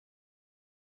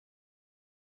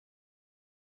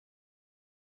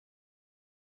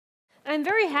I'm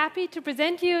very happy to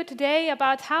present you today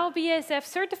about how BASF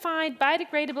certified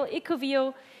biodegradable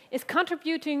ecovio is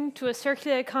contributing to a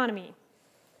circular economy.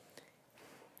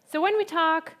 So when we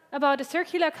talk about a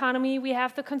circular economy, we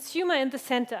have the consumer in the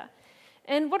center.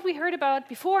 And what we heard about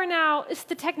before now is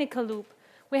the technical loop.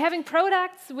 We're having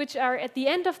products which are at the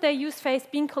end of their use phase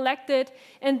being collected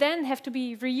and then have to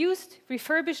be reused,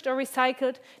 refurbished or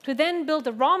recycled to then build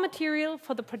the raw material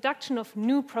for the production of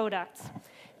new products.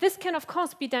 This can of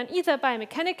course be done either by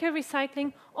mechanical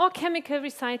recycling or chemical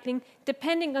recycling,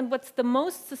 depending on what's the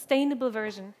most sustainable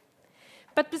version.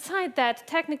 But beside that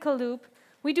technical loop,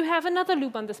 we do have another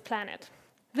loop on this planet,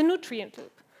 the nutrient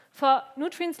loop, for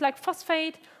nutrients like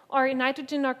phosphate or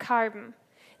nitrogen or carbon.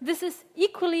 This is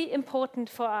equally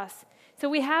important for us. So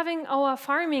we're having our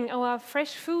farming, our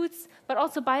fresh foods, but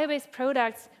also bio-based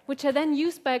products, which are then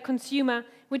used by a consumer,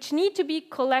 which need to be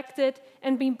collected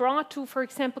and be brought to, for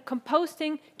example,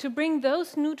 composting to bring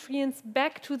those nutrients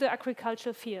back to the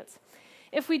agricultural fields.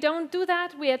 If we don't do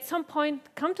that, we at some point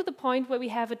come to the point where we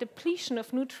have a depletion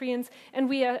of nutrients and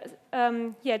we are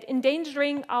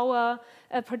endangering our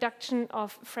production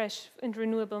of fresh and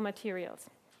renewable materials.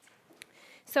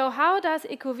 So how does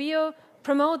ecovio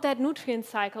promote that nutrient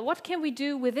cycle? What can we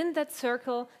do within that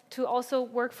circle to also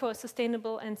work for a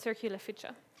sustainable and circular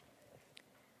future?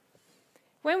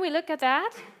 When we look at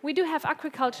that, we do have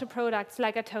agriculture products,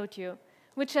 like I told you,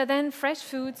 which are then fresh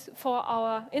foods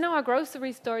in our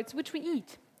grocery stores, which we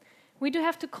eat. We do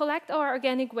have to collect our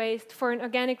organic waste for an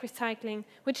organic recycling,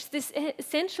 which is this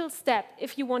essential step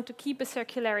if you want to keep a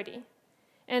circularity.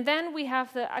 And then we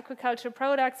have the agriculture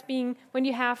products being when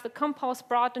you have the compost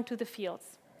brought into the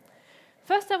fields.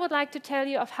 First, I would like to tell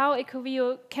you of how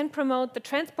ecovio can promote the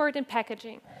transport and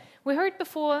packaging. We heard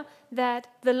before that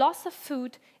the loss of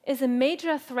food is a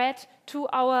major threat to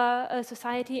our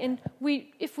society, and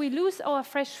if we lose our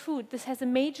fresh food, this has a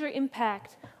major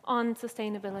impact on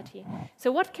sustainability.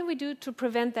 So what can we do to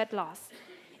prevent that loss?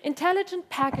 Intelligent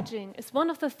packaging is one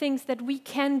of the things that we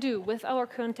can do with our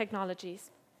current technologies.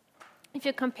 If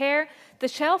you compare the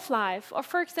shelf life, or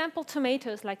for example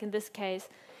tomatoes, like in this case,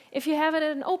 if you have it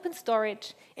in open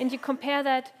storage and you compare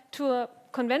that to a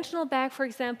conventional bag, for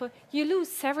example, you lose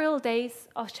several days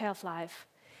of shelf life.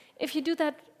 If you do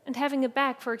that and having a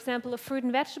bag, for example, a fruit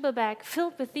and vegetable bag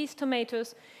filled with these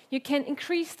tomatoes, you can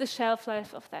increase the shelf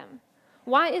life of them.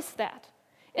 Why is that?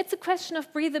 It's a question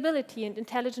of breathability and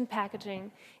intelligent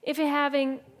packaging. If you're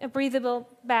having a breathable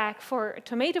bag for a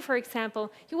tomato, for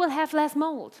example, you will have less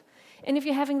mold. And if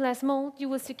you're having less mold, you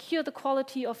will secure the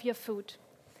quality of your food.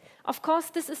 Of course,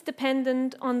 this is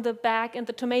dependent on the bag and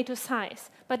the tomato size.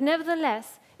 But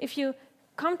nevertheless, if you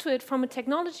come to it from a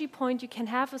technology point, you can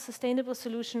have a sustainable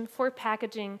solution for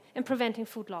packaging and preventing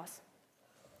food loss.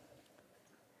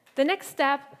 The next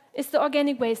step is the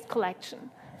organic waste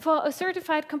collection. For a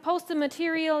certified compostable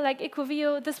material like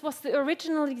ecovio, this was the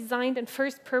originally designed and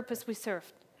first purpose we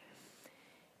served.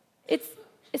 It's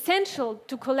essential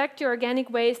to collect your organic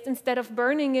waste instead of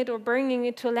burning it or bringing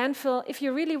it to a landfill if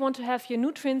you really want to have your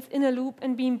nutrients in a loop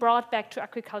and being brought back to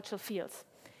agricultural fields.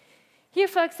 Here,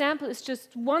 for example, is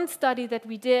just one study that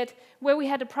we did where we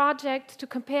had a project to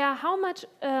compare how much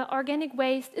organic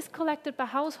waste is collected by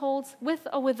households with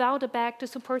or without a bag to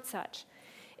support such.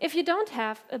 If you don't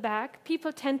have a bag,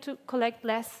 people tend to collect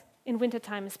less in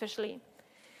wintertime especially.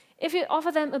 If you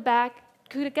offer them a bag,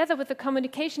 together with a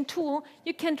communication tool,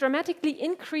 you can dramatically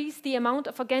increase the amount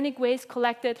of organic waste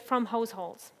collected from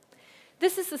households.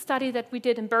 This is a study that we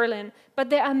did in Berlin, but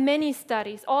there are many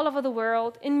studies all over the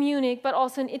world, in Munich, but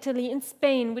also in Italy, in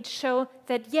Spain, which show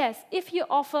that yes, if you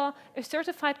offer a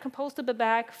certified compostable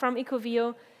bag from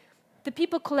ecovio, the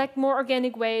people collect more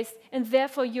organic waste, and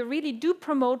therefore you really do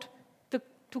promote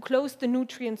to close the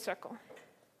nutrient circle.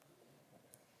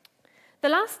 The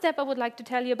last step I would like to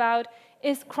tell you about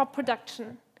is crop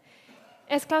production.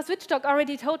 As Klaus Wittstock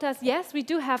already told us, yes, we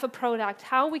do have a product,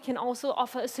 how we can also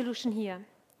offer a solution here.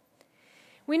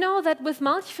 We know that with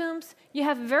mulch films, you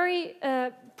have very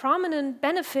prominent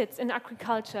benefits in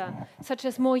agriculture, such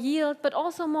as more yield, but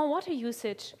also more water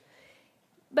usage.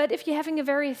 But if you're having a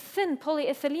very thin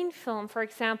polyethylene film, for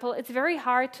example, it's very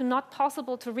hard to not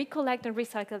possible to recollect and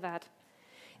recycle that.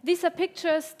 These are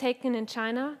pictures taken in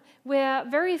China, where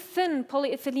very thin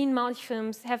polyethylene mulch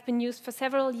films have been used for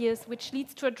several years, which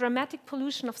leads to a dramatic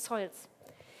pollution of soils.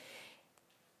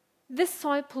 This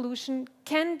soil pollution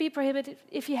can be prohibited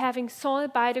if you're having soil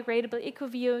biodegradable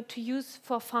ecovio to use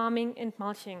for farming and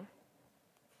mulching.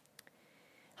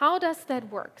 How does that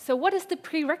work? So what is the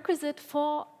prerequisite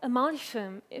for a mulch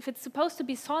film? If it's supposed to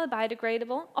be soil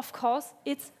biodegradable, of course,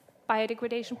 it's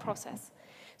biodegradation process.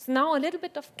 So now a little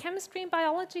bit of chemistry and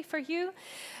biology for you.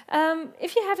 If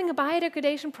you're having a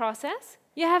biodegradation process,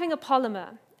 you're having a polymer.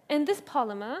 And this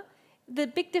polymer, the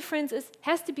big difference is,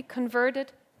 has to be converted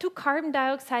to carbon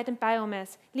dioxide and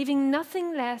biomass, leaving nothing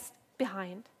less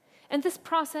behind. And this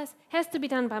process has to be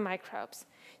done by microbes.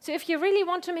 So if you really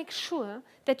want to make sure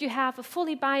that you have a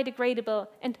fully biodegradable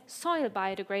and soil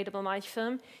biodegradable mulch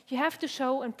film, you have to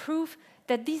show and prove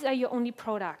that these are your only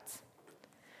products.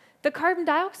 The carbon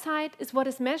dioxide is what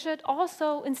is measured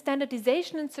also in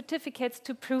standardization and certificates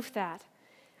to prove that.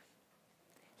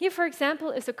 Here, for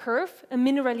example, is a curve, a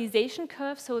mineralization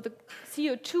curve, so the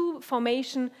CO2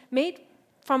 formation made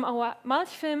from our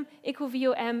mulch film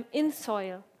ecovio M in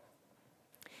soil.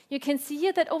 You can see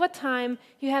here that over time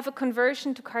you have a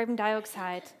conversion to carbon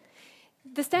dioxide.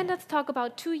 The standards talk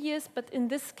about 2 years, but in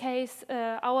this case,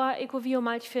 our ecovio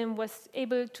mulch film was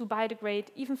able to biodegrade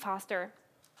even faster.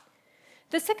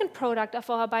 The second product of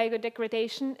our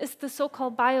biodegradation is the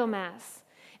so-called biomass.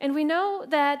 And we know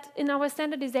that in our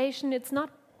standardization it's not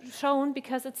shown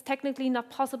because it's technically not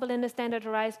possible in a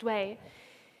standardized way.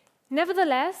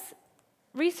 Nevertheless,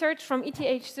 research from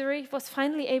ETH Zurich was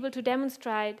finally able to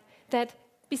demonstrate that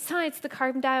besides the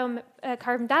carbon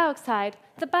dioxide,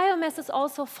 the biomass is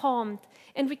also formed.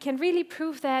 And we can really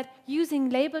prove that using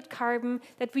labeled carbon,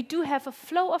 that we do have a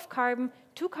flow of carbon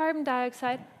to carbon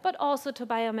dioxide, but also to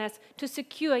biomass to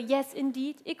secure, yes,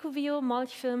 indeed, ecovio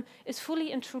mulch film is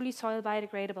fully and truly soil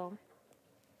biodegradable.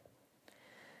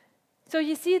 So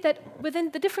you see that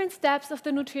within the different steps of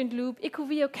the nutrient loop,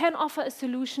 ecovio can offer a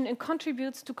solution and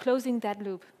contributes to closing that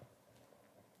loop.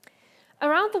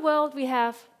 Around the world, we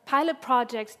have pilot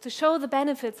projects to show the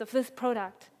benefits of this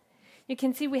product. You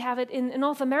can see we have it in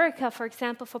North America, for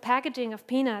example, for packaging of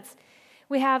peanuts.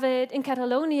 We have it in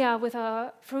Catalonia with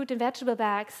our fruit and vegetable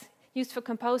bags used for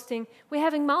composting. We're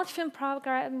having mulch film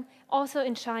program also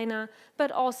in China,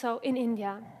 but also in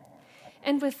India.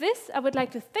 And with this, I would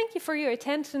like to thank you for your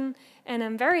attention, and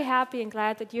I'm very happy and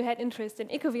glad that you had interest in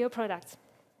ecovio products.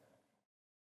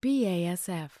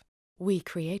 BASF. We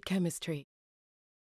create chemistry.